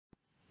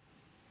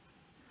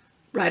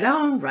Right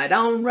on, right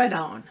on, right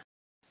on.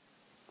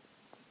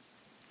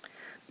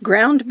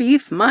 Ground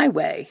beef my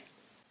way.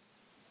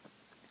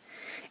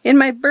 In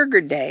my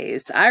burger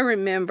days, I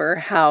remember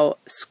how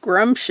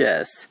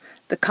scrumptious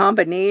the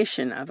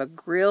combination of a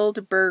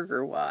grilled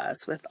burger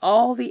was with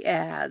all the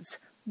ads: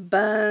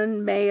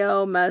 bun,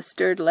 mayo,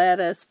 mustard,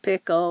 lettuce,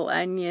 pickle,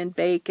 onion,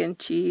 bacon,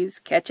 cheese,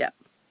 ketchup.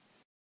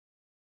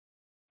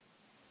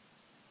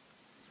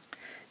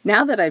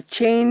 Now that I've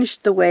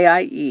changed the way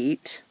I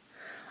eat,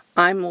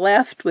 I'm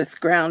left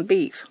with ground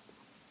beef.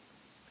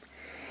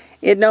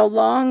 It no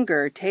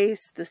longer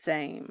tastes the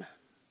same.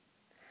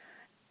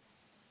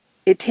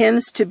 It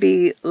tends to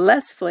be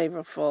less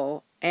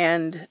flavorful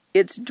and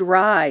it's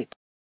dry.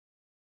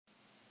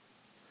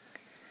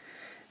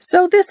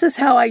 So this is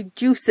how I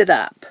juice it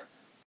up.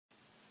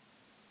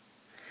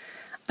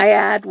 I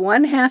add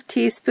 1/2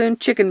 teaspoon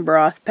chicken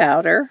broth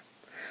powder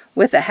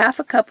with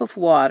 1/2 cup of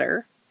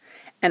water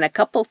and a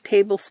couple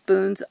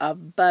tablespoons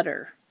of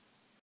butter.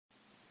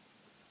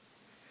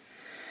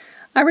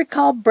 I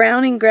recall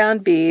browning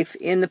ground beef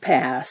in the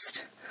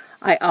past.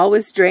 I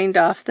always drained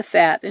off the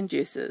fat and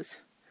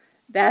juices.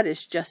 That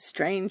is just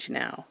strange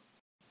now.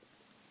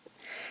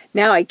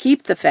 Now I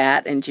keep the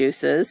fat and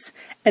juices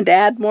and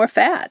add more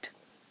fat.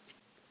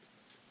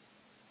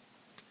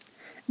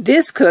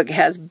 This cook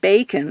has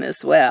bacon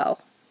as well.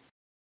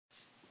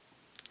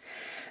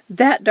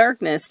 That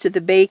darkness to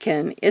the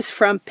bacon is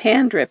from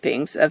pan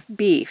drippings of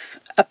beef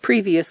a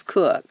previous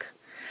cook.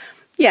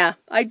 Yeah,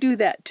 I do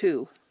that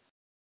too.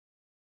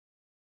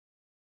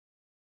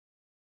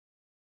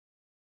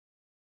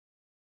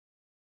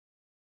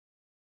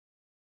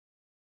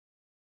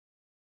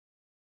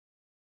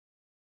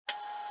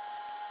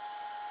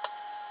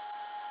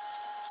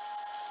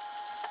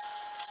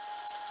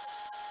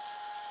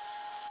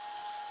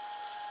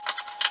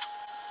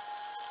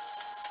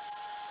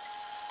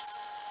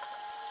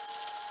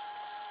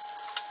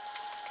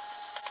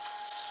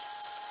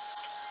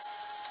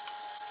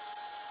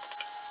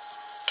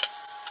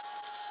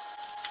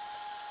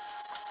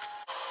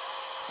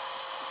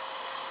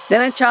 Then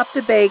I chop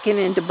the bacon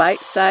into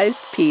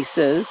bite-sized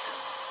pieces.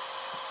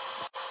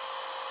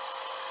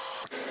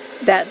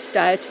 That's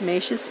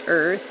diatomaceous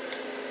earth,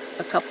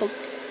 a couple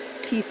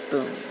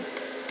teaspoons.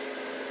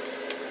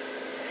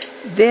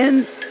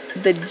 Then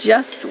the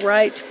just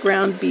right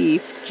ground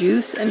beef,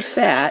 juice and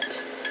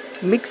fat,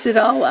 mix it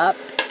all up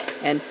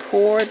and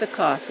pour the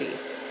coffee.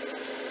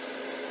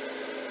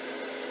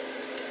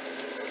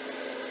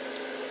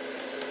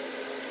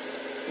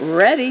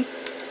 Ready.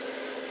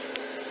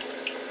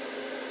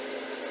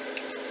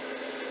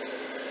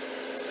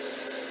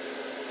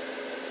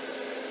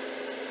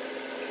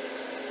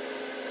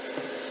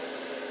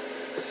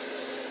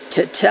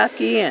 To tuck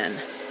in.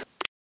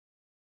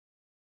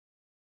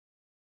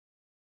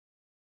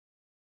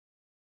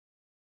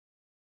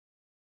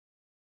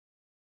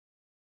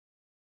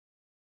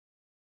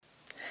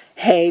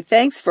 Hey,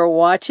 thanks for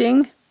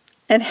watching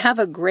and have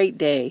a great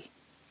day.